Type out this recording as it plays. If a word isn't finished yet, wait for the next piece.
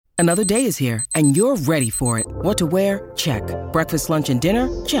Another day is here, and you're ready for it. What to wear? Check. Breakfast, lunch, and dinner?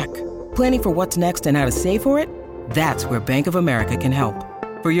 Check. Planning for what's next and how to save for it? That's where Bank of America can help.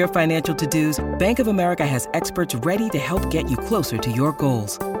 For your financial to-dos, Bank of America has experts ready to help get you closer to your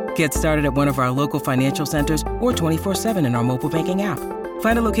goals. Get started at one of our local financial centers or 24/7 in our mobile banking app.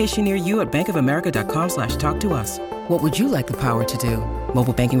 Find a location near you at bankofamerica.com/talktous. What would you like the power to do?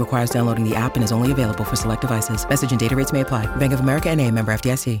 Mobile banking requires downloading the app and is only available for select devices. Message and data rates may apply. Bank of America N.A., member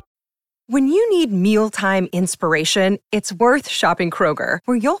FDIC. When you need mealtime inspiration, it's worth shopping Kroger,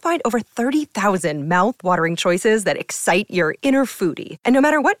 where you'll find over 30,000 mouth-watering choices that excite your inner foodie. And no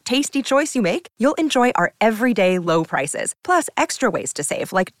matter what tasty choice you make, you'll enjoy our everyday low prices, plus extra ways to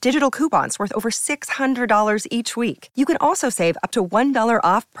save, like digital coupons worth over $600 each week. You can also save up to $1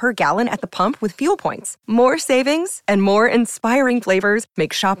 off per gallon at the pump with fuel points. More savings and more inspiring flavors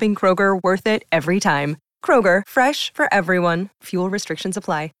make shopping Kroger worth it every time. Kroger, fresh for everyone. Fuel restrictions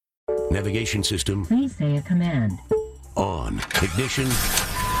apply. Navigation system. Please say a command. On. Ignition.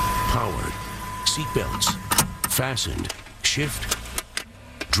 Powered. Seatbelts. Fastened. Shift.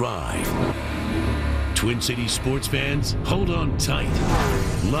 Drive. Twin Cities sports fans, hold on tight.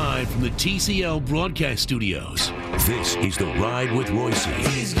 Live from the TCL broadcast studios, this is The Ride with Royce.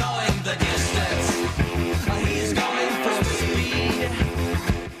 He's going the distance. He's going full speed.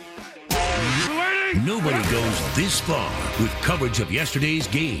 Nobody goes this far with coverage of yesterday's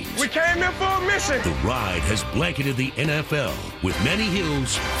games. We came here for a mission. The Ride has blanketed the NFL with Manny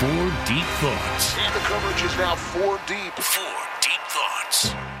Hill's 4 Deep Thoughts. And the coverage is now 4 deep. 4 Deep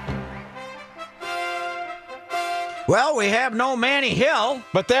Thoughts. Well, we have no Manny Hill.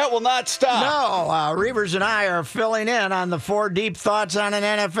 But that will not stop. No, Reavers and I are filling in on the 4 Deep Thoughts on an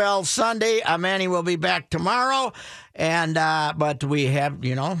NFL Sunday. Manny will be back tomorrow. And but we have,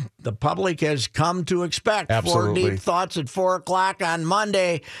 the public has come to expect Absolutely. 4 Deep Thoughts at 4 o'clock on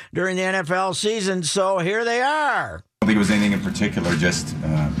Monday during the NFL season. So here they are. I don't think it was anything in particular, just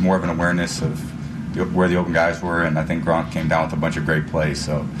more of an awareness of where the open guys were. And I think Gronk came down with a bunch of great plays.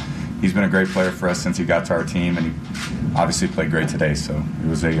 So he's been a great player for us since he got to our team. And he obviously played great today. So it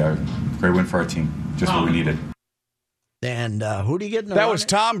was a great win for our team, just what we needed. And who do you get in the That run? was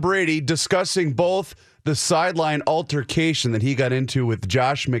Tom Brady discussing both the sideline altercation that he got into with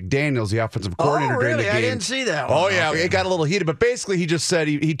Josh McDaniels, the offensive coordinator, during the game. I didn't see that one. Oh, yeah, it got a little heated, but basically he just said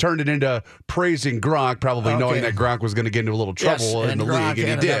he turned it into praising Gronk, probably knowing that Gronk was going to get into a little trouble in the Gronk league, and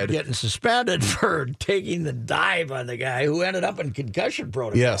he ended up did. getting suspended for taking the dive on the guy who ended up in concussion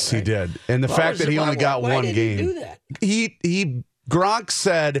protocol. Yes, right? he did. And the fact that he only got one did game. He do that? Gronk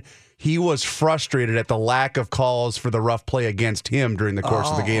said he was frustrated at the lack of calls for the rough play against him during the course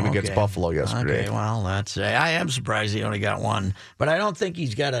of the game against Buffalo yesterday. Okay, well, I am surprised he only got one, but I don't think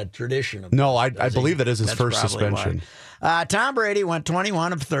he's got a tradition of. No, I believe that is his first probably suspension. Tom Brady went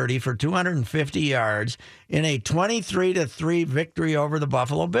 21 of 30 for 250 yards in a 23-3 victory over the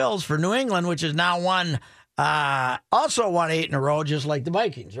Buffalo Bills for New England, which has now also won 8 in a row, just like the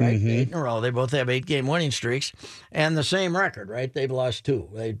Vikings, right? Mm-hmm. 8 in a row. They both have 8-game winning streaks and the same record, right? They've lost 2.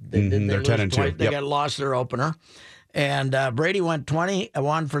 They're 10-2. They got lost their opener. And Brady went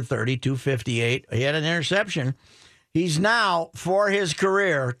 21 for 30, 258. He had an interception. He's now, for his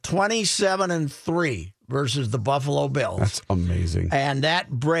career, 27-3 versus the Buffalo Bills. That's amazing. And that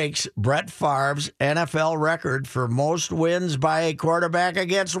breaks Brett Favre's NFL record for most wins by a quarterback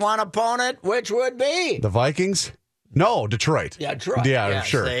against one opponent, which would be The Vikings? No, Detroit. Yeah, Detroit. Yeah, yes,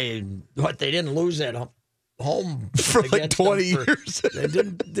 sure. They didn't lose at home For like against 20 them years.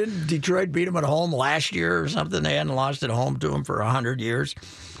 didn't Detroit beat them at home last year or something? They hadn't lost at home to them for 100 years.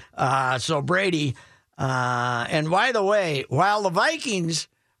 So Brady, and by the way, while the Vikings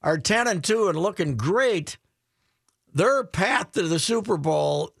are 10-2 and looking great, their path to the Super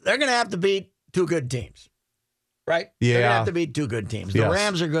Bowl, they're going to have to beat 2 good teams, right? Yeah. They're going to have to beat 2 good teams. The Yes.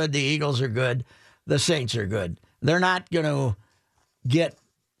 Rams are good. The Eagles are good. The Saints are good. They're not going to get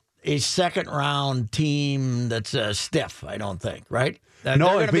a second-round team that's stiff, I don't think, right?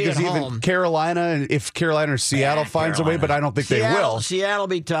 No, because even Carolina, if Carolina or Seattle finds a way, but I don't think they will. Seattle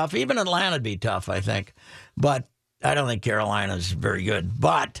be tough. Even Atlanta'd be tough, I think. But I don't think Carolina's very good.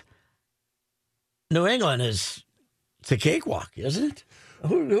 But New England is a cakewalk, isn't it?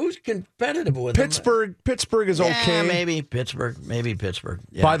 Who's competitive with Pittsburgh? Pittsburgh is okay. Yeah, maybe Pittsburgh.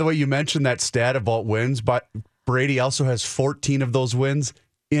 Yeah. By the way, you mentioned that stat about wins, but Brady also has 14 of those wins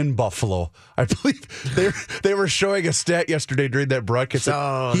in Buffalo. I believe they were showing a stat yesterday during that broadcast.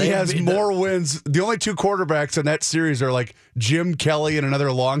 So he has more wins. The only 2 quarterbacks in that series are like Jim Kelly and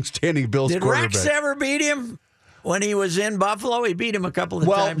another long-standing Bills quarterback. Did Rex ever beat him? when he was in Buffalo? He beat him a couple of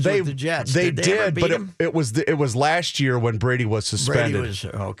times with the Jets. They did, ever beat but him? it was last year when Brady was suspended. Brady was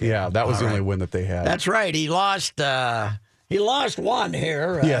okay. Yeah, that was All the right. only win that they had. That's right. He lost. He lost one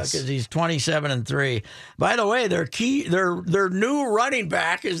here Yes. because he's 27-3. By the way, their new running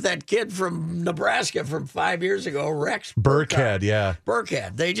back is that kid from Nebraska from 5 years ago, Rex Burkhead, yeah.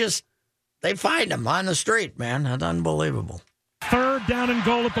 Burkhead. They find him on the street, man. That's unbelievable. Third down and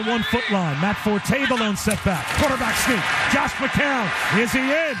goal at the 1 foot line. Matt Forte, the lone setback. Quarterback sneak. Josh McCown. Is he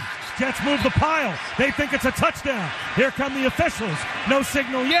in? Jets move the pile. They think it's a touchdown. Here come the officials. No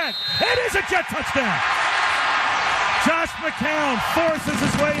signal yet. It is a Jet touchdown. Josh McCown forces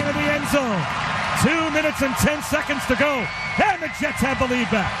his way into the end zone. 2 minutes and 10 seconds to go. And the Jets have the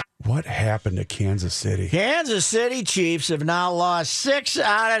lead back. What happened to Kansas City? Kansas City Chiefs have now lost 6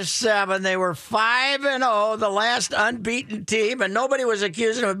 out of 7. They were 5-0, the last unbeaten team, and nobody was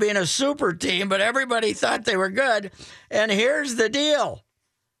accusing them of being a super team, but everybody thought they were good. And here's the deal.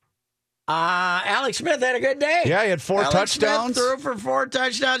 Alex Smith had a good day. Yeah, he had 4 touchdowns. Smith threw for 4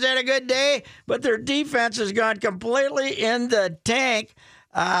 touchdowns, had a good day, but their defense has gone completely in the tank.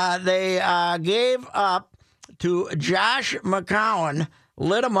 They gave up to Josh McCown,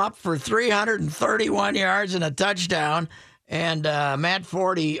 lit him up for 331 yards and a touchdown, and Matt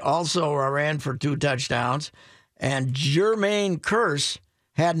Forte also ran for 2 touchdowns, and Jermaine Kearse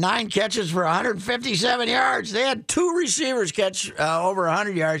had 9 catches for 157 yards. They had 2 receivers catch over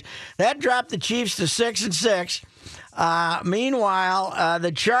 100 yards. That dropped the Chiefs to 6-6. Meanwhile,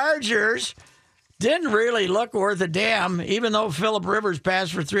 the Chargers didn't really look worth a damn, even though Phillip Rivers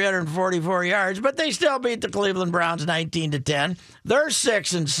passed for 344 yards, but they still beat the Cleveland Browns 19-10. They're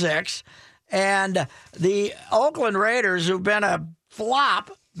 6-6. And the Oakland Raiders, who've been a flop,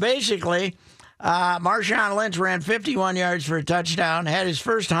 basically, Marshawn Lynch ran 51 yards for a touchdown, had his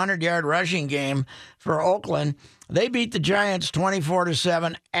first 100-yard rushing game for Oakland. They beat the Giants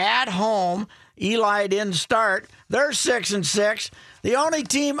 24-7 at home. Eli didn't start. They're 6-6. The only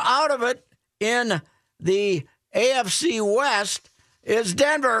team out of it in the AFC West is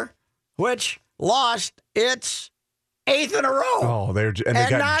Denver, which lost its 8th in a row. Oh, they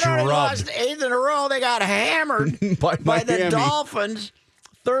got not only drubbed. lost 8th in a row, they got hammered by the Miami. Dolphins,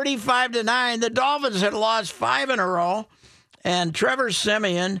 35-9. The Dolphins had lost 5 in a row, and Trevor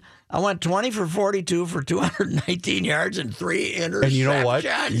Siemian went 20 for 42 for 219 yards and 3 interceptions. And you know what?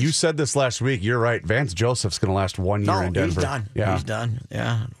 You said this last week. You're right. Vance Joseph's going to last 1 year in Denver. He's done. Yeah. He's done.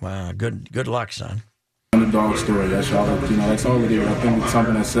 Yeah. Well, good luck, son. Underdog story. That's all. That's all it is. I think it's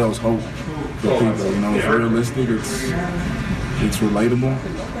something that sells hope for people. It's realistic. It's relatable.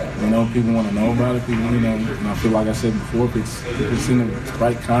 People want to know about it. People, and I feel like I said before, if it's in the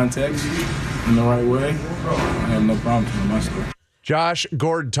right context, in the right way, I have no problem telling my story. Josh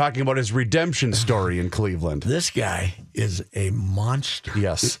Gordon talking about his redemption story in Cleveland. This guy is a monster.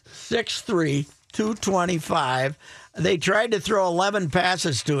 Yes. 6'3", 225. They tried to throw 11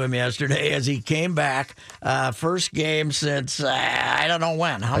 passes to him yesterday as he came back. First game since, I don't know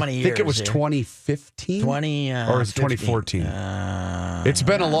when. How many years? I think it was 2015? Or is it 2014? It's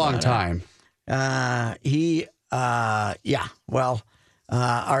been a long time.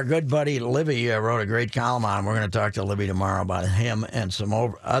 Our good buddy Libby wrote a great column on him. We're going to talk to Libby tomorrow about him and some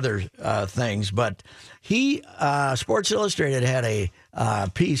other things. But Sports Illustrated had a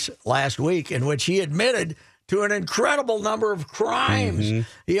piece last week in which he admitted to an incredible number of crimes. Mm-hmm.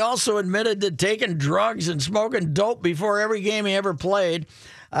 He also admitted to taking drugs and smoking dope before every game he ever played.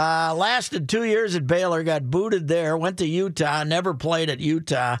 Lasted 2 years at Baylor, got booted there, went to Utah, never played at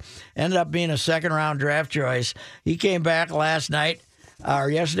Utah, ended up being a second-round draft choice. He came back yesterday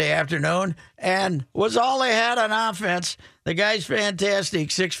afternoon, and was all they had on offense. The guy's fantastic,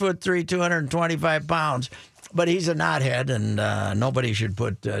 6'3", 225 pounds, but he's a knothead, and nobody should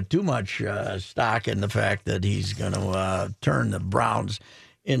put too much stock in the fact that he's going to turn the Browns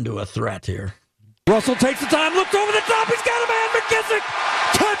into a threat here. Russell takes the time, looks over the top, he's got a man, McKissick!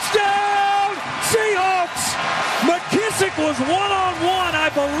 Touchdown, Seahawks! McKissick was one-on-one, I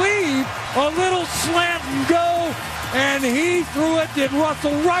believe, a little slant and go, and he threw it, did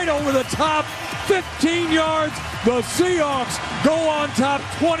Russell right over the top, 15 yards. The Seahawks go on top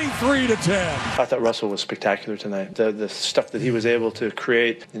 23-10. I thought Russell was spectacular tonight. The stuff that he was able to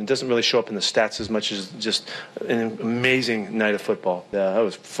create, and it doesn't really show up in the stats as much as just an amazing night of football. It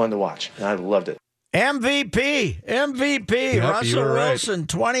was fun to watch, and I loved it. MVP, Yep, Russell right. Wilson,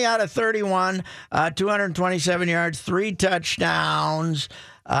 20 out of 31, 227 yards, 3 touchdowns.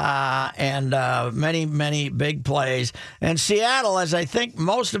 and many, many big plays. And Seattle, as I think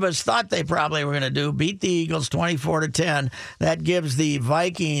most of us thought they probably were going to do, beat the Eagles 24-10. That gives the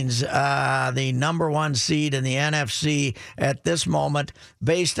Vikings the number 1 seed in the NFC at this moment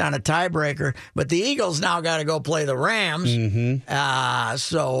based on a tiebreaker. But the Eagles now got to go play the Rams.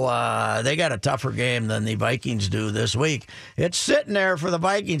 So they got a tougher game than the Vikings do this week. It's sitting there for the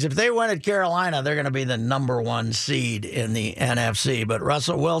Vikings. If they win at Carolina, they're going to be the number 1 seed in the NFC. But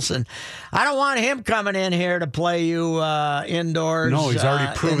Russell Wilson, I don't want him coming in here to play you indoors. No, he's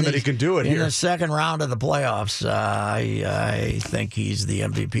already proven that he can do it in here. the second round of the playoffs. I think he's the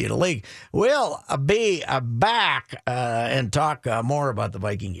MVP of the league. We'll be back and talk more about the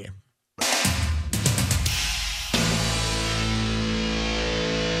Viking game.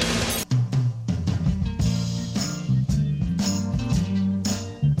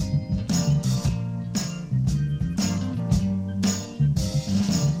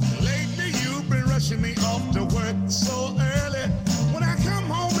 Me off to work so early. When I come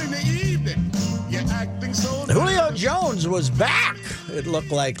home in the evening, you're acting so Julio Jones was back, it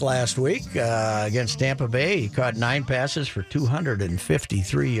looked like, last week against Tampa Bay. He caught 9 passes for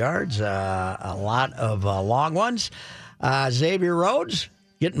 253 yards, a lot of long ones. Xavier Rhodes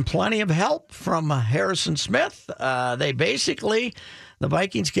getting plenty of help from Harrison Smith. The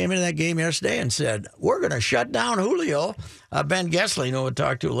Vikings came into that game yesterday and said, we're going to shut down Julio. Ben Gessling, who we'll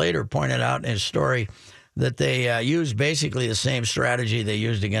talk to later, pointed out in his story that they used basically the same strategy they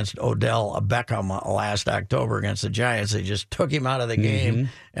used against Odell Beckham last October against the Giants. They just took him out of the game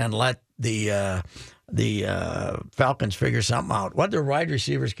and let the Falcons figure something out. What their wide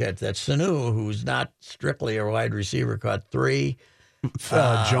receivers catch? That Sanu, who's not strictly a wide receiver, caught 3.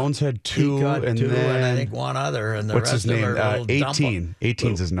 Jones had 2, and then I think one other. And the what's rest his name? Of them 18.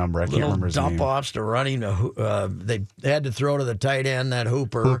 18's his number. I can't remember his name. Dump offs to running. They had to throw to the tight end, that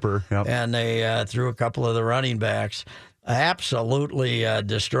Hooper. Yep. And they threw a couple of the running backs. Absolutely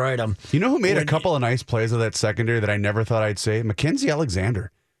destroyed them. You know who made a couple of nice plays of that secondary that I never thought I'd say? Mackenzie Alexander.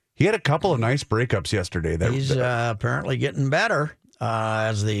 He had a couple of nice breakups yesterday. He's apparently getting better.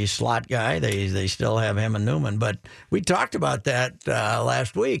 As the slot guy, they still have him and Newman. But we talked about that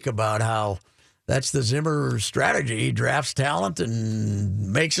last week, about how that's the Zimmer strategy. He drafts talent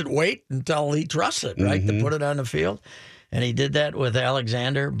and makes it wait until he trusts it, right, to put it on the field. And he did that with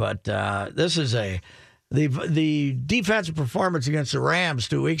Alexander. But this is the defensive performance against the Rams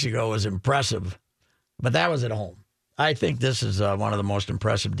 2 weeks ago was impressive. But that was at home. I think this is one of the most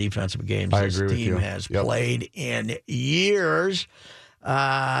impressive defensive games this team has played in years.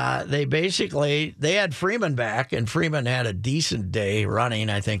 They had Freeman back, and Freeman had a decent day running.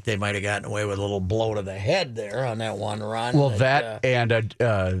 I think they might have gotten away with a little blow to the head there on that one run. Well,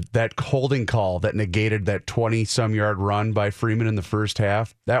 that holding call that negated that 20-some yard run by Freeman in the first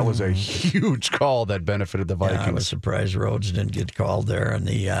half, that was a huge call that benefited the Vikings. Yeah, I was surprised Rhodes didn't get called there, and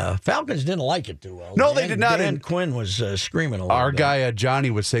the Falcons didn't like it too well. No, they did not. Dan Quinn was screaming a little Our bit. guy, Johnny,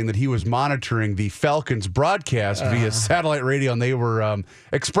 was saying that he was monitoring the Falcons broadcast via satellite radio, and they were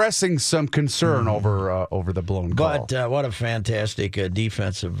expressing some concern over the blown call. But what a fantastic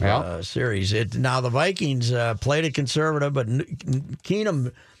defensive series. Now, the Vikings played it conservative, but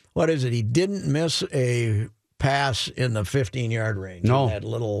Keenum, what is it? He didn't miss a pass in the 15-yard range. No. In that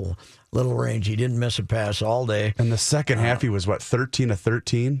little range. He didn't miss a pass all day. In the second half, he was, 13 of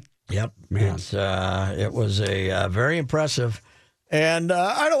 13? Yep. Man. It was a very impressive. And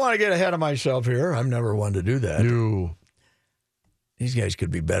I don't want to get ahead of myself here. I'm never one to do that. No. These guys could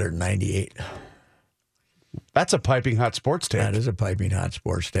be better than 98. That's a piping hot sports take. That is a piping hot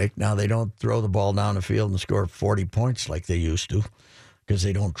sports take. Now, they don't throw the ball down the field and score 40 points like they used to because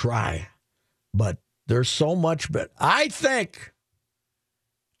they don't try. But they're so much better. I think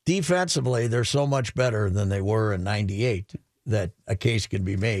defensively, they're so much better than they were in 98 that a case can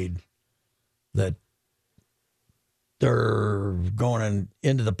be made that they're going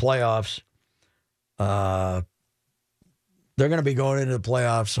into the playoffs. They're going to be going into the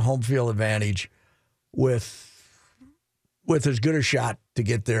playoffs, home field advantage, with as good a shot to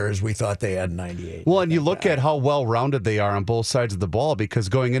get there as we thought they had in 98. Well, and you look at how well-rounded they are on both sides of the ball, because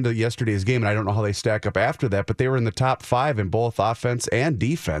going into yesterday's game, and I don't know how they stack up after that, but they were in the top 5 in both offense and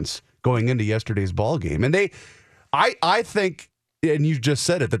defense going into yesterday's ball game. And I think, and you just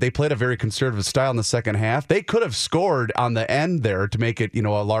said it, that they played a very conservative style in the second half. They could have scored on the end there to make it, a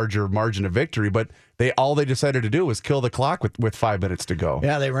larger margin of victory, but all they decided to do was kill the clock with 5 minutes to go.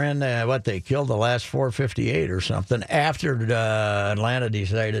 Yeah, they ran they killed the last 4:58 or something after Atlanta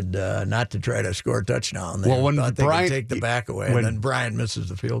decided not to try to score a touchdown. They thought they could take the back away, and then Brian misses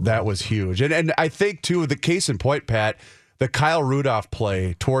the field goal. That was huge. And I think, too, the case in point, Pat, the Kyle Rudolph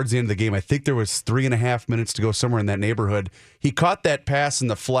play towards the end of the game, I think there was 3.5 minutes to go, somewhere in that neighborhood. He caught that pass in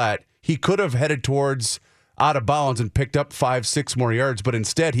the flat. He could have headed towards out of bounds and picked up 5-6 more yards, but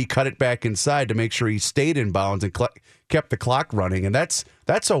instead he cut it back inside to make sure he stayed in bounds and kept the clock running. And that's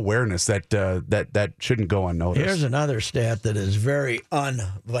awareness that shouldn't go unnoticed. Here's another stat that is very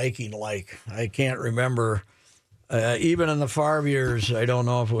un-Viking-like. I can't remember, even in the Favre years, I don't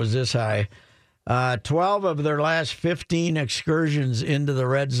know if it was this high. 12 of their last 15 excursions into the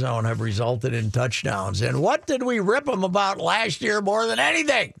red zone have resulted in touchdowns. And what did we rip them about last year more than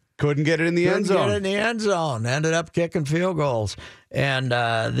anything? Couldn't get it in the end zone. Couldn't get it in the end zone. Ended up kicking field goals. And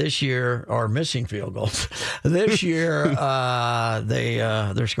this year, or missing field goals, this year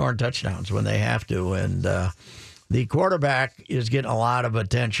they're scoring touchdowns when they have to. And the quarterback is getting a lot of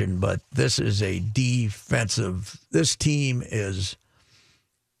attention, but this is a defensive. This team is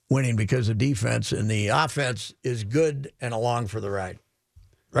winning because of defense, and the offense is good and along for the ride.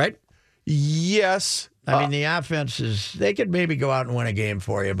 Right? Yes. I mean, the offense is, they could maybe go out and win a game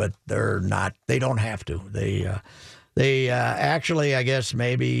for you, but they're not. They don't have to. They actually, I guess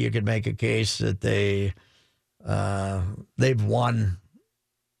maybe you could make a case that they've won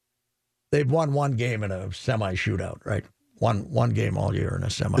one game in a semi shootout, right? One game all year in a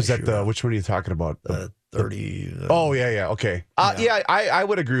semi. Is that which one are you talking about? The 30. Oh yeah, okay. Yeah, I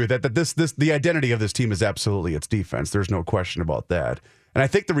would agree with that. That the identity of this team is absolutely its defense. There's no question about that. And I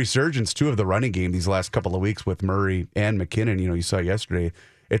think the resurgence, too, of the running game these last couple of weeks with Murray and McKinnon, you saw yesterday,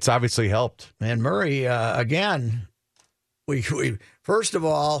 it's obviously helped. And Murray, again, we first of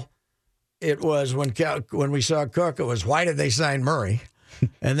all, it was when we saw Cook, it was, why did they sign Murray?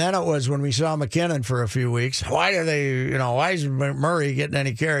 And then it was when we saw McKinnon for a few weeks, why is Murray getting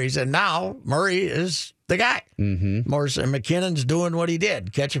any carries? And now Murray is the guy. Mm-hmm. McKinnon's doing what he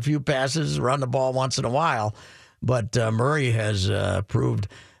did, catch a few passes, run the ball once in a while. But Murray has proved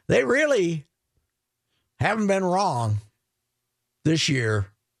they really haven't been wrong this year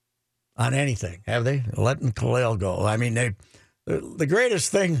on anything, have they? Letting Khalil go. I mean, the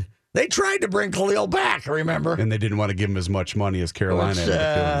greatest thing, they tried to bring Khalil back, remember? And they didn't want to give him as much money as Carolina ended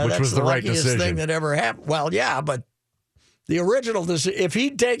up doing, which was the right decision. Thing that ever happened. Well, yeah, but the original decision, if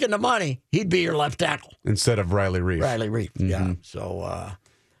he'd taken the money, he'd be your left tackle. Instead of Riley Reif. Mm-hmm. Yeah. So,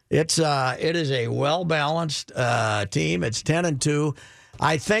 it is a well-balanced team. It's 10-2.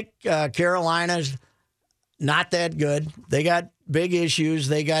 I think Carolina's not that good. They got big issues.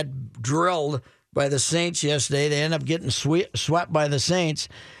 They got drilled by the Saints yesterday. They end up getting swept by the Saints,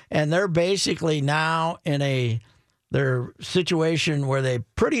 and they're basically now in their situation where they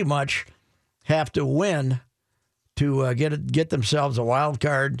pretty much have to win to get themselves a wild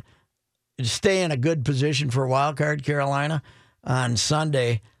card, stay in a good position for a wild card. Carolina on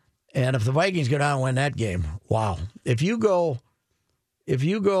Sunday. And if the Vikings go down and win that game, wow! If you go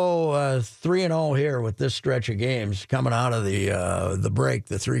 3-0 here with this stretch of games coming out of the break,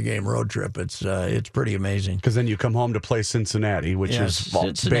 the 3-game road trip, it's pretty amazing. Because then you come home to play Cincinnati, which is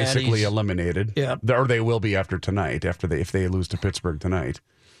basically eliminated. Yeah, or they will be after tonight. If they lose to Pittsburgh tonight.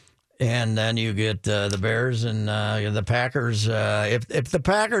 And then you get the Bears and the Packers. If the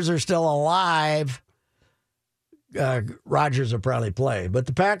Packers are still alive, Rodgers will probably play. But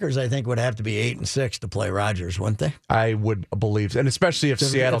the Packers, I think, would have to be 8-6 to play Rodgers, wouldn't they? I would believe, and especially if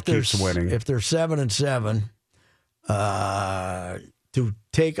Seattle keeps winning. If they're 7-7, to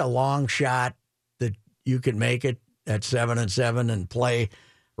take a long shot that you could make it at 7-7 and play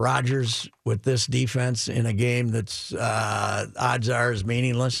Rodgers with this defense in a game that's odds are is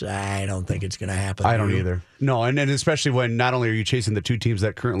meaningless, I don't think it's going to happen. I don't either. No, and especially when not only are you chasing the two teams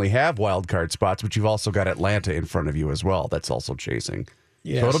that currently have wild card spots, but you've also got Atlanta in front of you as well. That's also chasing.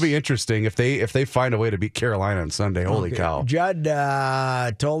 Yes. So it'll be interesting if they find a way to beat Carolina on Sunday. Holy cow! Judd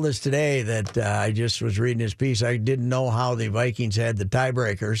told us today that I just was reading his piece. I didn't know how the Vikings had the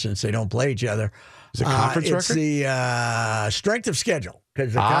tiebreaker since they don't play each other. Is it conference record? It's the strength of schedule.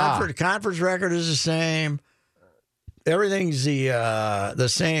 Because the conference record is the same. Everything's the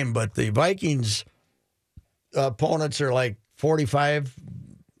same, but the Vikings' opponents are like 45,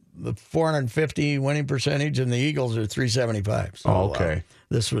 450 winning percentage, and the Eagles are 375. So, okay.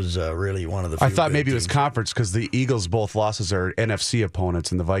 This was really one of the few I thought maybe teams. It was conference because the Eagles' both losses are NFC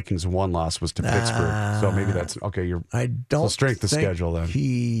opponents, and the Vikings' one loss was to Pittsburgh. So maybe that's okay. I don't strength of schedule then.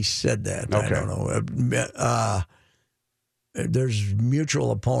 He said that. Okay. I don't know. There's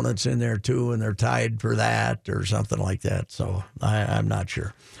mutual opponents in there too, and they're tied for that or something like that. So I'm not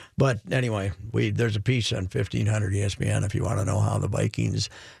sure. But anyway, there's a piece on 1500 ESPN if you want to know how the Vikings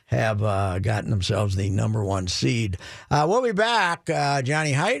have gotten themselves the number 1 seed. We'll be back,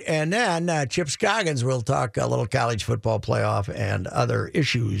 Johnny Height, and then Chip Scoggins will talk a little college football playoff and other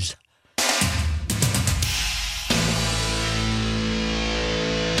issues.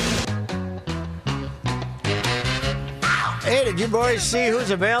 Hey, did you boys see who's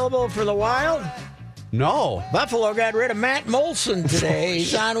available for the Wild? No. Buffalo got rid of Matt Molson today.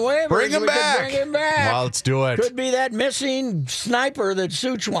 He's on waivers. Bring him back. Bring him back. Well, let's do it. Could be that missing sniper that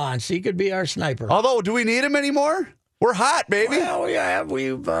Such wants. He could be our sniper. Although, do we need him anymore? We're hot, baby. Well,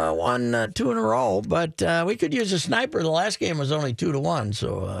 we've won 2 in a row, but we could use a sniper. The last game was only 2-1,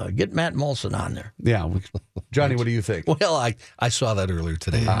 so get Matt Molson on there. Yeah. Johnny, what do you think? Well, I saw that earlier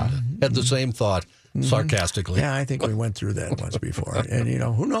today. Had the same thought. Sarcastically. Yeah, I think we went through that once before. And,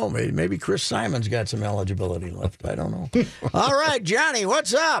 who knows? Maybe Chris Simon's got some eligibility left. I don't know. All right, Johnny,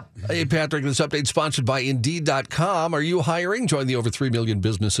 what's up? Hey, Patrick, this update sponsored by Indeed.com. Are you hiring? Join the over 3 million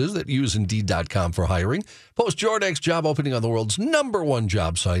businesses that use Indeed.com for hiring. Post your next job opening on the world's #1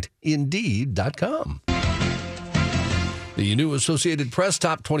 job site, Indeed.com. The new Associated Press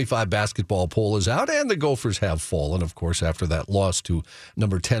Top 25 basketball poll is out, and the Gophers have fallen, of course, after that loss to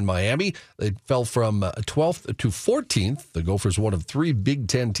number 10 Miami. They fell from 12th to 14th. The Gophers, one of 3 Big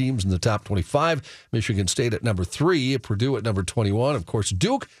Ten teams in the top 25. Michigan State at number 3, Purdue at number 21. Of course,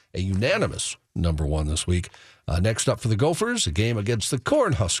 Duke, a unanimous number 1 this week. Next up for the Gophers, a game against the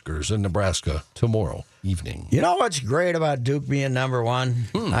Cornhuskers in Nebraska tomorrow evening. You know what's great about Duke being number 1?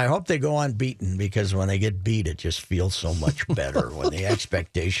 I hope they go unbeaten, because when they get beat, it just feels so much better when the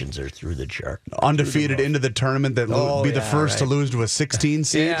expectations are through the chart. Undefeated into the tournament that would be the first to lose to a 16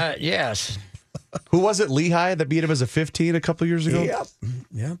 seed? Yeah, yes. Who was it, Lehigh, that beat him as a 15 a couple years ago?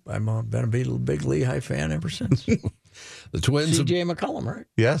 Yep. I've been a big Lehigh fan ever since. The Twins. C.J. McCollum, right?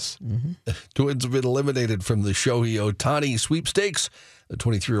 Yes. Mm-hmm. Twins have been eliminated from the Shohei Ohtani sweepstakes. The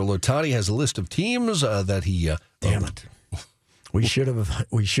 23-year-old Ohtani has a list of teams that he. Damn it! We should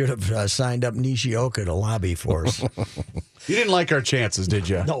have signed up Nishioka to lobby for us. You didn't like our chances, did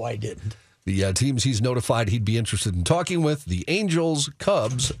you? No, I didn't. The teams he's notified he'd be interested in talking with: the Angels,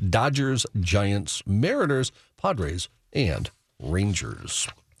 Cubs, Dodgers, Giants, Mariners, Padres, and Rangers.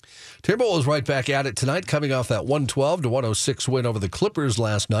 Timberwolves is right back at it tonight, coming off that 112-106 win over the Clippers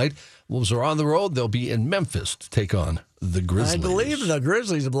last night. Wolves are on the road. They'll be in Memphis to take on the Grizzlies. I believe the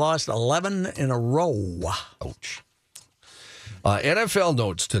Grizzlies have lost 11 in a row. Ouch. NFL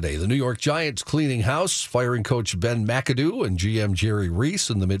notes today. The New York Giants cleaning house, firing coach Ben McAdoo and GM Jerry Reese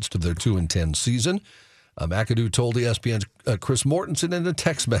in the midst of their 2-10 season. McAdoo told ESPN's Chris Mortensen in a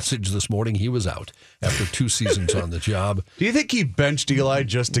text message this morning he was out after 2 seasons on the job. Do you think he benched Eli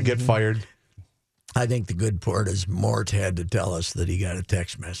just to get fired? I think the good part is Mort had to tell us that he got a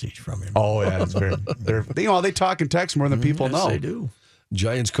text message from him. Oh, yeah. That's fair. They talk and text more than people know. Yes, they do.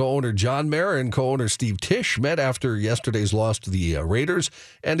 Giants co-owner John Mara and co-owner Steve Tisch met after yesterday's loss to the Raiders.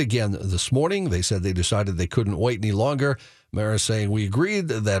 And again, this morning, they said they decided they couldn't wait any longer. Mara saying, we agreed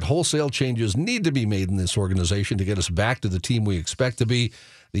that wholesale changes need to be made in this organization to get us back to the team we expect to be.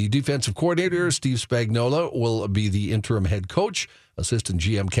 The defensive coordinator, Steve Spagnuolo, will be the interim head coach. Assistant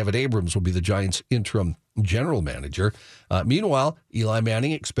GM Kevin Abrams will be the Giants' interim general manager. Meanwhile, Eli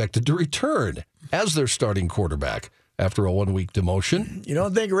Manning expected to return as their starting quarterback after a 1-week demotion. You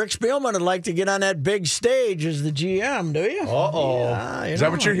don't think Rick Spielman would like to get on that big stage as the GM, do you? Uh-oh. Yeah, Is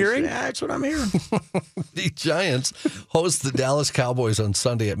that what you're hearing? Yeah, that's what I'm hearing. The Giants host the Dallas Cowboys on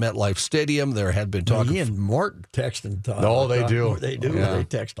Sunday at MetLife Stadium. There had been talk. He and Mort text and talk. No, they do. They do. Yeah. They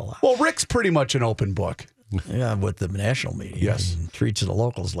text a lot. Well, Rick's pretty much an open book. Yeah, with the national media. Yes. He treats the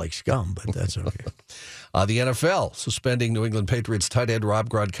locals like scum, but that's okay. The NFL suspending New England Patriots tight end Rob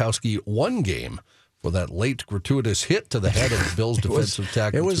Gronkowski 1 game for that late gratuitous hit to the head of the Bills defensive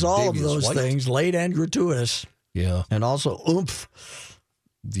tackle. It was all of those things, late and gratuitous. Yeah. And also oomph.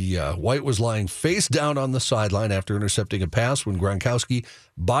 The White was lying face down on the sideline after intercepting a pass when Gronkowski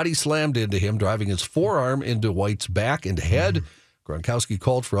body slammed into him, driving his forearm into White's back and head. Gronkowski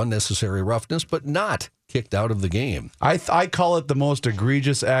called for unnecessary roughness, but not kicked out of the game. I call it the most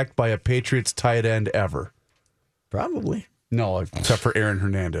egregious act by a Patriots tight end ever. Probably. No, except for Aaron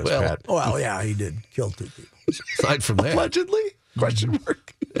Hernandez, Pat. Well, yeah, he did kill 2 people. Aside from that. Allegedly? Question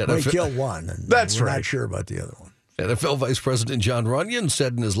mark. Well, he killed one. And That's we're right. not sure about the other one. NFL Vice President John Runyon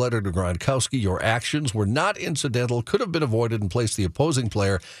said in his letter to Gronkowski, your actions were not incidental, could have been avoided, and placed the opposing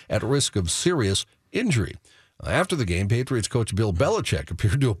player at risk of serious injury. After the game, Patriots coach Bill Belichick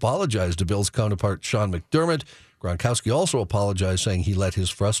appeared to apologize to Bill's counterpart Sean McDermott. Gronkowski also apologized, saying he let his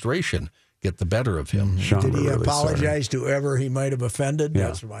frustration get the better of him. Did he apologize to whoever he might have offended? Yeah.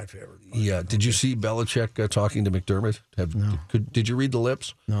 That's my favorite. Yeah. Did you see Belichick talking to McDermott? No. Did you read the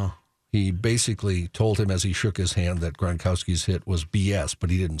lips? No. He basically told him as he shook his hand that Gronkowski's hit was BS, but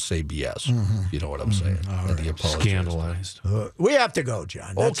he didn't say BS. If you know what I'm saying. And he apologized. Scandalized. We have to go,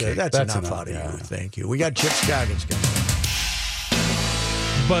 John. That's enough out of you. Yeah. Thank you. We got Chip Scoggins coming.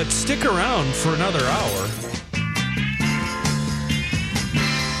 But stick around for another hour.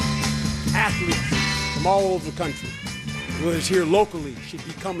 Athletes from all over the country, whether it's here locally, should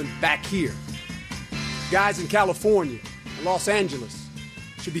be coming back here. Guys in California and Los Angeles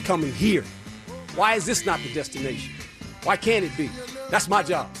should be coming here. Why is this not the destination? Why can't it be? That's my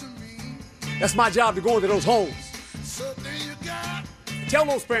job. That's my job to go into those homes. Tell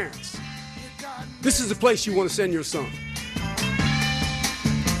those parents, this is the place you want to send your son.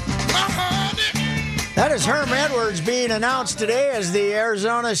 That is Herm Edwards being announced today as the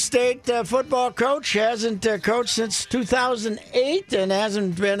Arizona State football coach. Hasn't coached since 2008 and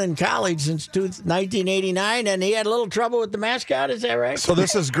hasn't been in college since 1989. And he had a little trouble with the mascot. Is that right? So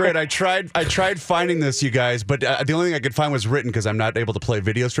this is great. I tried finding this, you guys, but the only thing I could find was written because I'm not able to play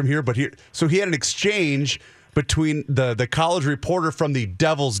videos from here. But so he had an exchange between the college reporter from the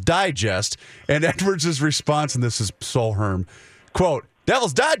Devil's Digest and Edwards' response, and this is so Herm. Quote,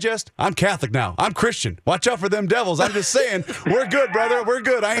 Devil's Digest, I'm Catholic now. I'm Christian. Watch out for them devils. I'm just saying, we're good, brother. We're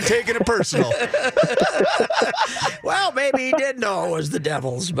good. I ain't taking it personal. Well, maybe he did know it was the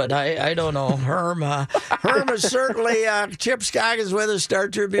Devils, but I don't know. Herm is certainly, Chip Scoggins with us, Star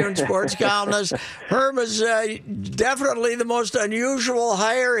Tribune sports columnist. Herm is definitely the most unusual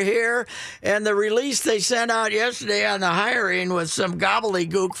hire here, and the release they sent out yesterday on the hiring with some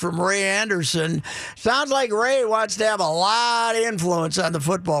gobbledygook from Ray Anderson sounds like Ray wants to have a lot of influence on the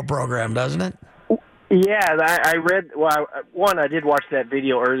football program, doesn't it? Yeah, I read. Well, I did watch that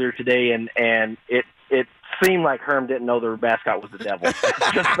video earlier today, and it seemed like Herm didn't know the mascot was the devil,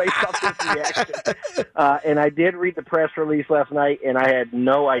 just based off his reaction. And I did read the press release last night, and I had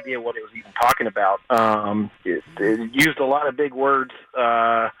no idea what it was even talking about. It used a lot of big words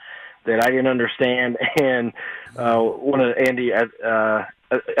that I didn't understand, and one of Andy. I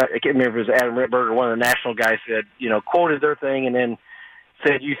can't remember if it was Adam Rittberger, one of the national guys said, quoted their thing, and then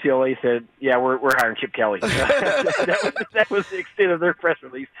said UCLA said, "Yeah, we're hiring Chip Kelly." that was the extent of their press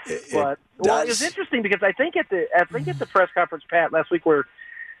release. But it was interesting because I think at the press conference, Pat, last week where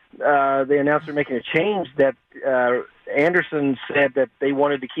they announced they're making a change, that Anderson said that they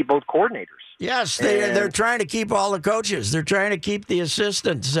wanted to keep both coordinators. Yes, they're trying to keep all the coaches. They're trying to keep the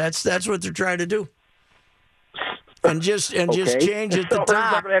assistants. That's what they're trying to do. And just change at the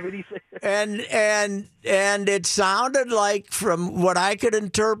top. And it sounded like, from what I could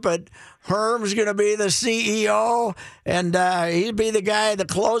interpret, Herm's going to be the CEO, and he'd be the guy, the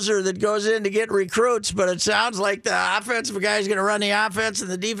closer that goes in to get recruits. But it sounds like the offensive guy is going to run the offense, and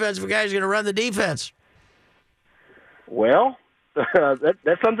the defensive guy is going to run the defense. Well,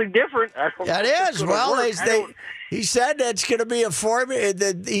 that's something different. That is. Well, he said that's going to be a formula.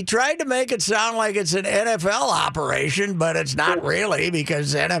 He tried to make it sound like it's an NFL operation, but it's not really,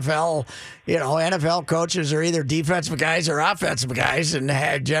 because NFL coaches are either defensive guys or offensive guys, and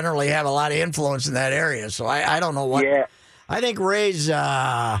generally have a lot of influence in that area. So I don't know what. Yeah. I think Ray's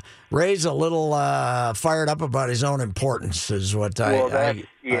a little fired up about his own importance, is what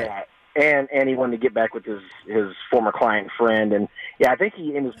and he wanted to get back with his former client friend, and I think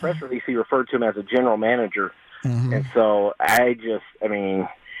in his press release he referred to him as a general manager. Mm-hmm. And so I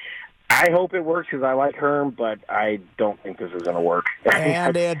hope it works because I like Herm, but I don't think this is going to work.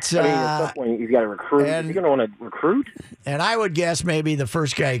 And at some point he's got to recruit. Is he going to want to recruit? And I would guess maybe the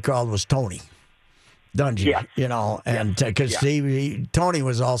first guy he called was Tony Dungy. Yeah. And because Tony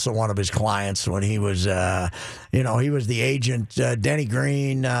was also one of his clients when he was, he was the agent. Denny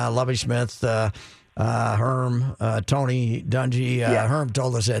Green, Lovie Smith. Herm, Tony Dungy, Herm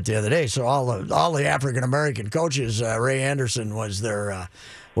told us that the other day. So all the African American coaches, Ray Anderson was their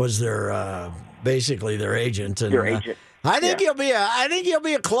basically their agent. And, your agent. I think he'll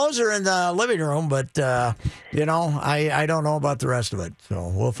be a closer in the living room, but I don't know about the rest of it. So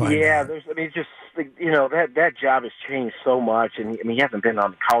we'll find out. Yeah, that job has changed so much, and he hasn't been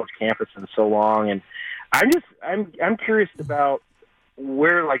on the college campus in so long, and I'm curious about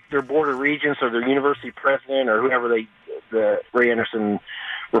where, like, their board of regents or their university president or whoever the Ray Anderson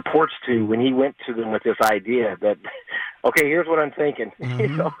reports to, when he went to them with this idea that, okay, here's what I'm thinking.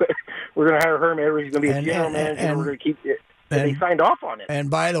 Mm-hmm. We're going to hire Herm Edwards. He's going to be a general manager. And we're going to keep it. And he signed off on it. And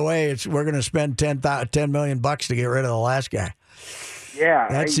by the way, we're going to spend $10 million to get rid of the last guy. Yeah,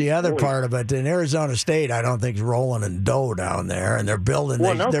 That's the other part of it. In Arizona State, I don't think is rolling in dough down there, and they're building.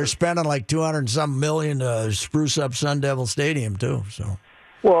 They're spending like $200 and some million to spruce up Sun Devil Stadium too. So.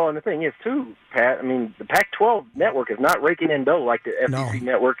 Well, and the thing is, too, Pat, I mean, the Pac-12 network is not raking in dough like the SEC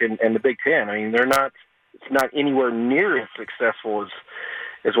network and the Big Ten. I mean, it's not anywhere near as successful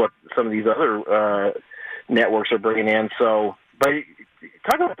as what some of these other networks are bringing in. So, but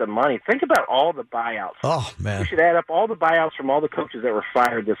talk about the money. Think about all the buyouts. Oh, man. We should add up all the buyouts from all the coaches that were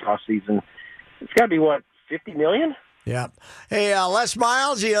fired this offseason. It's got to be, what, $50 million? Yeah. Hey, Les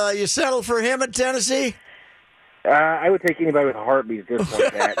Miles, you settled for him at Tennessee? I would take anybody with a heartbeat at this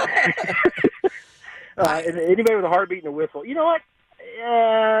point, Pat. Anybody with a heartbeat and a whistle. You know what?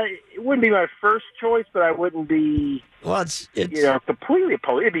 It wouldn't be my first choice, but I wouldn't be completely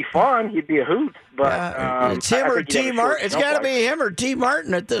opposed. It'd be fun. He'd be a hoot. But it's him or T. Martin. It's got to be him or T.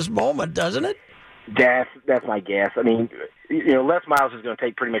 Martin at this moment, doesn't it? That's my guess. I mean, Les Miles is going to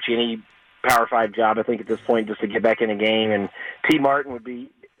take pretty much any Power 5 job, I think, at this point, just to get back in the game. And T. Martin would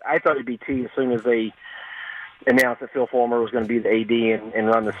be – I thought it'd be T as soon as they – announced that Phil Fulmer was going to be the AD and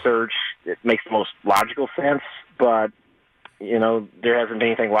run the search. It makes the most logical sense, but there hasn't been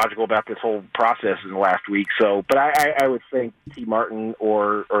anything logical about this whole process in the last week. So, but I would think T. Martin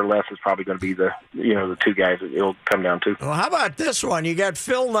or Les is probably going to be the two guys that it'll come down to. Well, how about this one? You got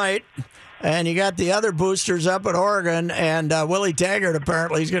Phil Knight. And you got the other boosters up at Oregon, and Willie Taggart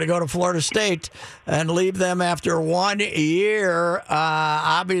apparently is going to go to Florida State and leave them after 1 year.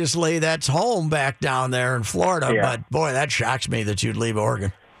 Obviously, that's home back down there in Florida, but boy, that shocks me that you'd leave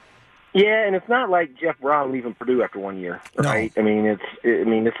Oregon. Yeah, and it's not like Jeff Brown leaving Purdue after 1 year, right? No. I mean,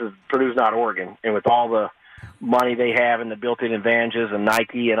 this is Purdue's not Oregon, and with all the money they have and the built-in advantages and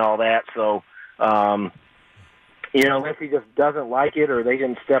Nike and all that, so. Unless he just doesn't like it or they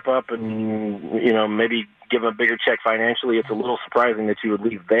didn't step up and, maybe give him a bigger check financially, it's a little surprising that you would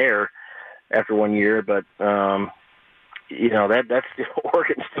leave there after 1 year. But, that's still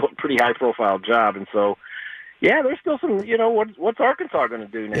Oregon's still a pretty high-profile job. And so, there's still some, what's Arkansas going to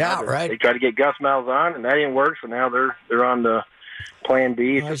do now? Yeah, right. They tried to get Gus Malzahn, and that didn't work, so now they're on the Plan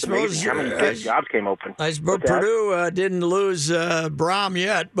B. It's just amazing how many good jobs came open. I suppose Purdue didn't lose Braum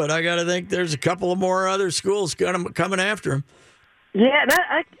yet, but I got to think there's a couple of more other schools coming after him. Yeah, and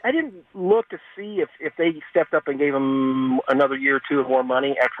I didn't look to see if they stepped up and gave him another year or two of more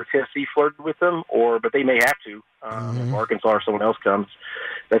money after Tennessee flirted with them, but they may have to if Arkansas or someone else comes.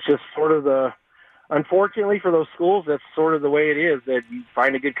 That's just sort of unfortunately for those schools, that's sort of the way it is, that you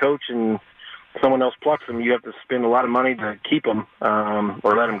find a good coach and someone else plucks them, you have to spend a lot of money to keep them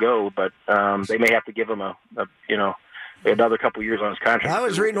or let them go. But they may have to give him another couple years on his contract. I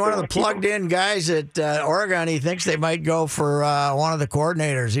was reading one of the plugged-in guys at Oregon. He thinks they might go for one of the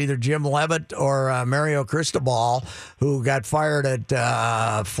coordinators, either Jim Leavitt or Mario Cristobal, who got fired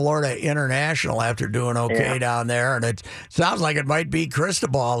at Florida International after doing okay down there. And it sounds like it might be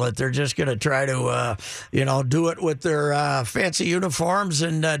Cristobal, that they're just going to try to, do it with their fancy uniforms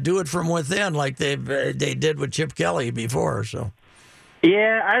and do it from within like they did with Chip Kelly before. So.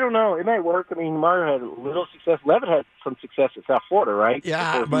 Yeah, I don't know. It might work. I mean, Mario had a little success. Leavitt had some success at South Florida, right?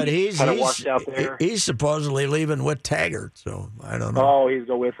 Yeah, but he's kind of washed out there. He's supposedly leaving with Taggart, so I don't know. Oh, he's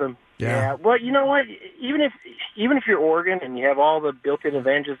go with him. Yeah. Well, you know what? Even if you're Oregon and you have all the built-in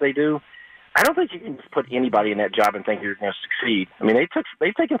advantages they do, I don't think you can just put anybody in that job and think you're going to succeed. I mean,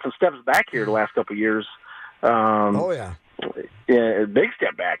 they've taken some steps back here the last couple of years. Yeah, big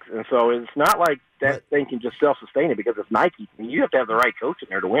step backs. And so it's not like that thing can just self-sustain it because it's Nike. I mean, you have to have the right coach in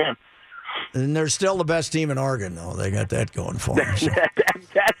there to win. And they're still the best team in Oregon, though. They got that going for them. So.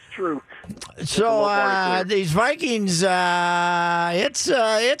 That's true. So these Vikings,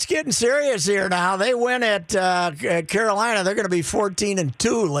 it's getting serious here now. They win at Carolina. They're going to be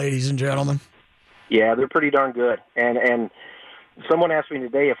 14-2, ladies and gentlemen. Yeah, they're pretty darn good. And someone asked me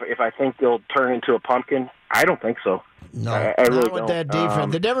today if I think they'll turn into a pumpkin. I don't think so. No, I really not with that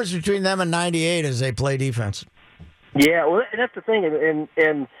defense. The difference between them and 98 is they play defense. Yeah, well, that's the thing.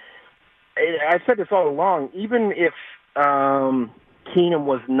 And I've said this all along. Even if Keenum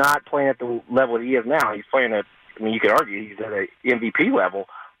was not playing at the level that he is now, he's playing at, I mean, you could argue he's at an MVP level,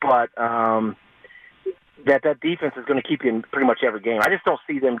 but that defense is going to keep you in pretty much every game. I just don't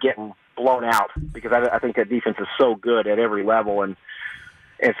see them getting blown out because I think that defense is so good at every level.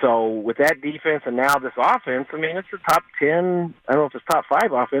 And so with that defense and now this offense, I mean, it's a top 10. I don't know if it's top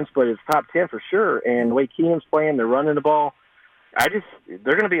 5 offense, but it's top 10 for sure. And the way Keenum's playing, they're running the ball. They're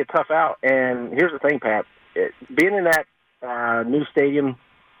going to be a tough out. And here's the thing, Pat. Being in that new stadium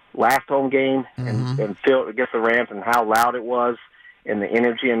last home game and feel against the Rams and how loud it was and the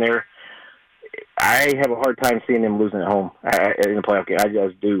energy in there, I have a hard time seeing them losing at home in the playoff game. I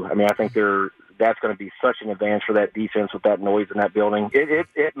just do. I mean, I think that's going to be such an advantage for that defense with that noise in that building.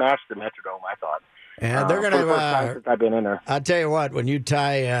 It matched the Metrodome, I thought. And they're going for the first time since I've been in there. I'll tell you what, when you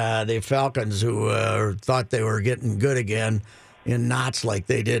tie the Falcons, who thought they were getting good again, in knots like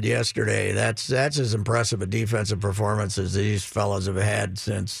they did yesterday, that's as impressive a defensive performance as these fellas have had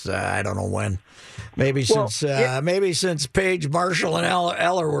since I don't know when. Maybe since Page, Marshall, and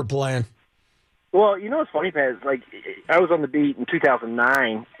Eller were playing. Well, you know what's funny, Pat, is like I was on the beat in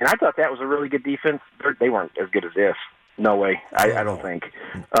 2009, and I thought that was a really good defense. They weren't as good as this. No way. I don't think.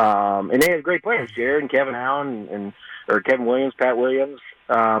 And they had great players, Jared and Kevin Allen, or Kevin Williams, Pat Williams.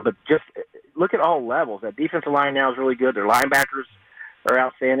 But just look at all levels. That defensive line now is really good. Their linebackers are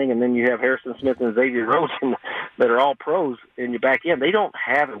outstanding. And then you have Harrison Smith and Xavier Rhodes that are all pros in your back end. They don't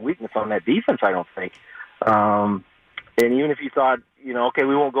have a weakness on that defense, I don't think. And even if you thought, okay,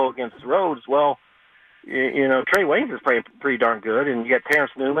 we won't go against Rhodes, well, Trey Waynes is playing pretty darn good. And you got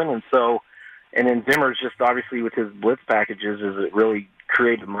Terrence Newman, and then Zimmer's just obviously with his blitz packages is a really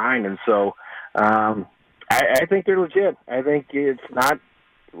creative mind. And so I think they're legit. I think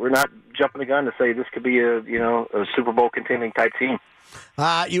we're not jumping the gun to say this could be a Super Bowl contending type team.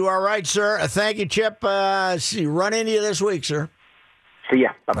 You are right, sir. Thank you, Chip. Run into you this week, sir. See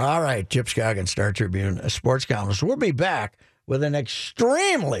ya. Bye-bye. All right, Chip Scoggin, Star Tribune, a sports columnist. We'll be back with an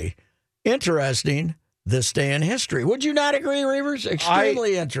extremely interesting This Day in History. Would you not agree, Reavers?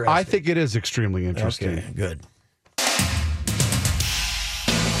 Extremely interesting. I think it is extremely interesting. Okay, good.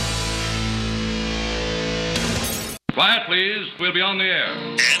 Quiet, please. We'll be on the air.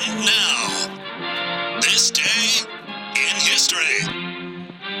 And now, This Day in History.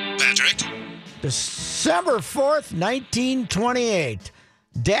 Patrick? December 4th, 1928.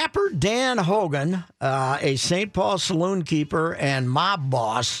 Dapper Dan Hogan, a St. Paul saloon keeper and mob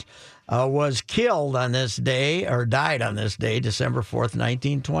boss, was killed on this day, or died on this day, December 4th,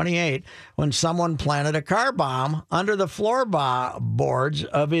 1928, when someone planted a car bomb under the floorboards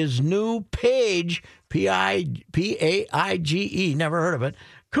of his new Paige, P-A-I-G-E, never heard of it,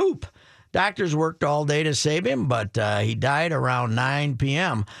 coupe. Doctors worked all day to save him, but he died around 9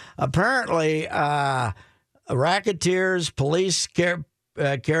 p.m. Apparently, racketeers, police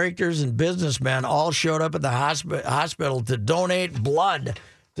characters, and businessmen all showed up at the hospital to donate blood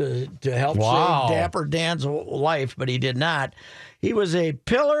to help save Dapper Dan's life, but he did not. He was a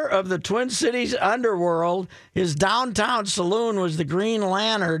pillar of the Twin Cities underworld. His downtown saloon was the Green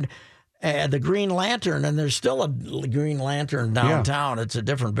Lantern, and there's still a Green Lantern downtown. Yeah. It's a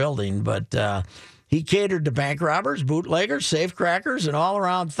different building, but he catered to bank robbers, bootleggers, safecrackers, and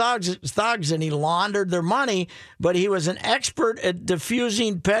all-around thugs, and he laundered their money, but he was an expert at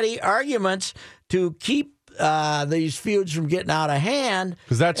diffusing petty arguments to keep these feuds from getting out of hand.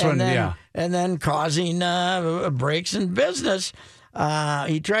 Because that's and then causing breaks in business.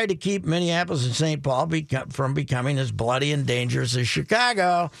 He tried to keep Minneapolis and St. Paul from becoming as bloody and dangerous as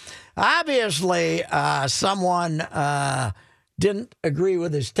Chicago. Obviously, someone didn't agree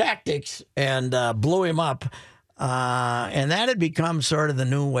with his tactics and blew him up. And that had become sort of the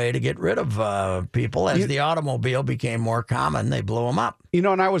new way to get rid of people. As the automobile became more common, they blew them up.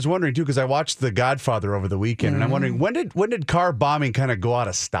 And I was wondering, too, because I watched The Godfather over the weekend, and I'm wondering, when did car bombing kind of go out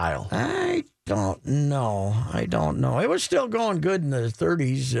of style? I don't know. It was still going good in the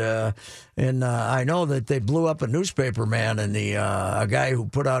 30s, and I know that they blew up a newspaper man and a guy who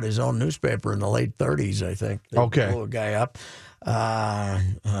put out his own newspaper in the late 30s, I think. They blew a guy up.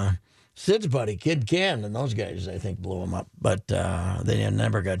 Sid's buddy, Kid Ken, and those guys, I think, blew him up, but they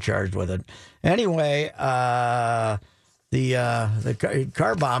never got charged with it. Anyway, the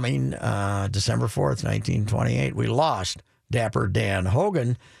car bombing, December 4th, 1928, we lost Dapper Dan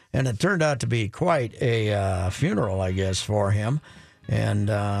Hogan, and it turned out to be quite a funeral, I guess, for him. And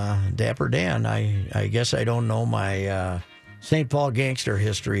Dapper Dan, I guess I don't know my St. Paul gangster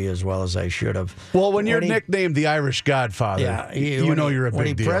history as well as I should have. Well, when you're nicknamed the Irish Godfather, you're a big deal. When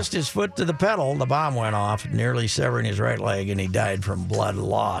he pressed his foot to the pedal, the bomb went off, nearly severing his right leg, and he died from blood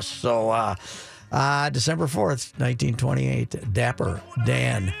loss. So December 4th, 1928, Dapper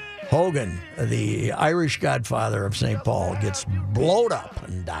Dan Hogan, the Irish Godfather of St. Paul, gets blowed up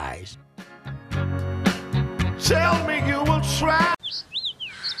and dies. Tell me you will try.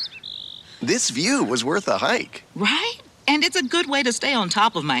 This view was worth a hike. Right? And it's a good way to stay on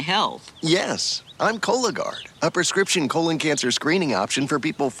top of my health. Yes, I'm Cologuard, a prescription colon cancer screening option for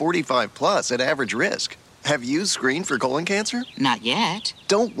people 45 plus at average risk. Have you screened for colon cancer? Not yet.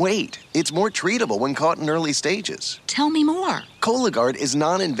 Don't wait. It's more treatable when caught in early stages. Tell me more. Cologuard is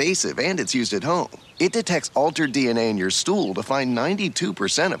non-invasive and it's used at home. It detects altered DNA in your stool to find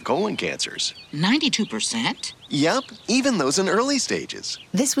 92% of colon cancers. 92%? Yep, even those in early stages.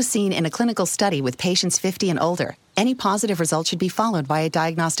 This was seen in a clinical study with patients 50 and older. Any positive result should be followed by a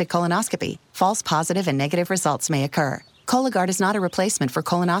diagnostic colonoscopy. False positive and negative results may occur. Cologuard is not a replacement for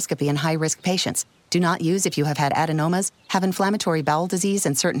colonoscopy in high-risk patients. Do not use if you have had adenomas, have inflammatory bowel disease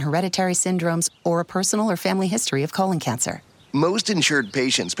and certain hereditary syndromes, or a personal or family history of colon cancer. Most insured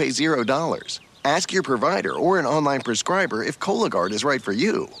patients pay $0. Ask your provider or an online prescriber if Cologuard is right for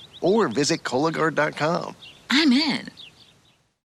you, or visit Cologuard.com. I'm in.